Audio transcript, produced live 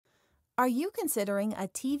Are you considering a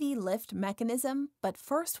TV lift mechanism, but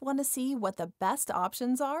first want to see what the best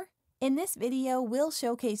options are? In this video, we'll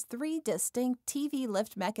showcase 3 distinct TV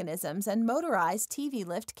lift mechanisms and motorized TV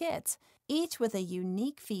lift kits, each with a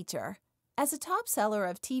unique feature. As a top seller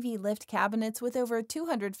of TV lift cabinets with over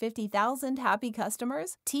 250,000 happy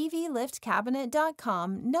customers,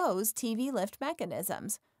 TVLiftCabinet.com knows TV lift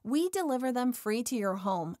mechanisms. We deliver them free to your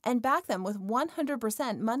home and back them with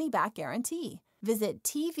 100% money-back guarantee. Visit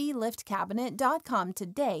TVLiftCabinet.com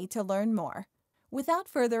today to learn more. Without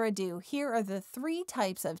further ado, here are the 3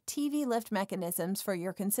 types of TV lift mechanisms for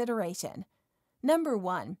your consideration. Number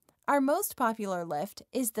 1. Our most popular lift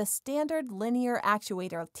is the standard linear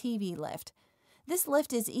actuator TV lift. This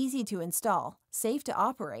lift is easy to install, safe to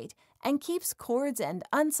operate, and keeps cords and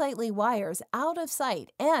unsightly wires out of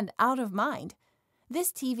sight and out of mind.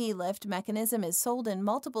 This TV lift mechanism is sold in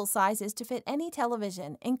multiple sizes to fit any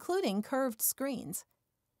television, including curved screens.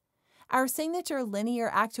 Our signature linear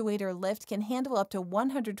actuator lift can handle up to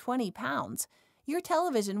 120 pounds. Your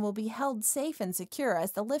television will be held safe and secure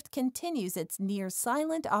as the lift continues its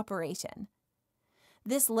near-silent operation.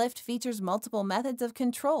 This lift features multiple methods of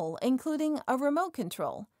control, including a remote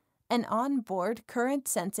control. An on-board current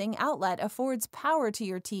sensing outlet affords power to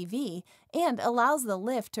your TV and allows the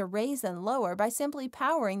lift to raise and lower by simply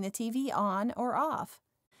powering the TV on or off.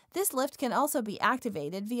 This lift can also be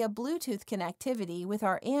activated via Bluetooth connectivity with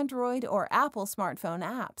our Android or Apple smartphone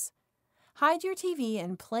apps. Hide your TV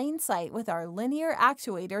in plain sight with our linear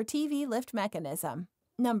actuator TV lift mechanism.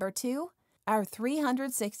 Number 2. Our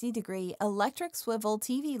 360-degree electric swivel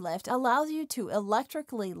TV lift allows you to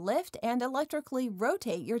electrically lift and electrically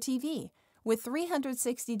rotate your TV. With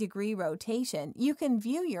 360-degree rotation, you can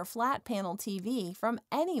view your flat panel TV from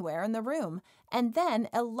anywhere in the room and then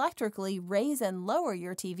electrically raise and lower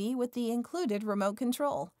your TV with the included remote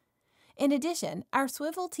control. In addition, our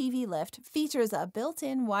swivel TV lift features a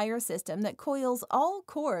built-in wire system that coils all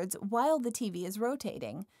cords while the TV is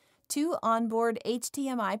rotating. 2 onboard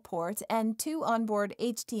HDMI ports and 2 onboard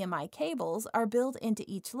HDMI cables are built into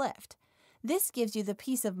each lift. This gives you the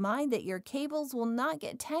peace of mind that your cables will not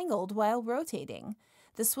get tangled while rotating.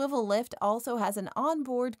 The swivel lift also has an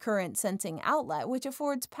onboard current sensing outlet which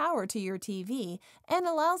affords power to your TV and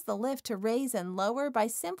allows the lift to raise and lower by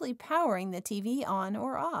simply powering the TV on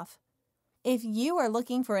or off. If you are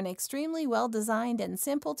looking for an extremely well-designed and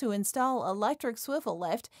simple-to-install electric swivel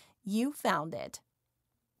lift, you found it.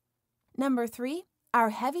 Number 3. Our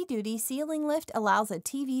heavy-duty ceiling lift allows a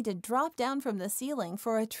TV to drop down from the ceiling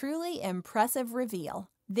for a truly impressive reveal.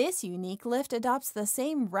 This unique lift adopts the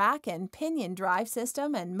same rack and pinion drive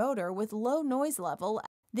system and motor with low noise level.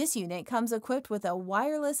 This unit comes equipped with a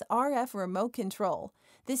wireless RF remote control.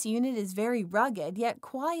 This unit is very rugged yet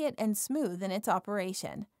quiet and smooth in its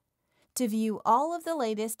operation. To view all of the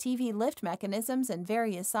latest TV lift mechanisms in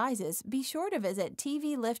various sizes, be sure to visit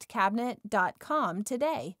TVLiftCabinet.com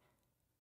today.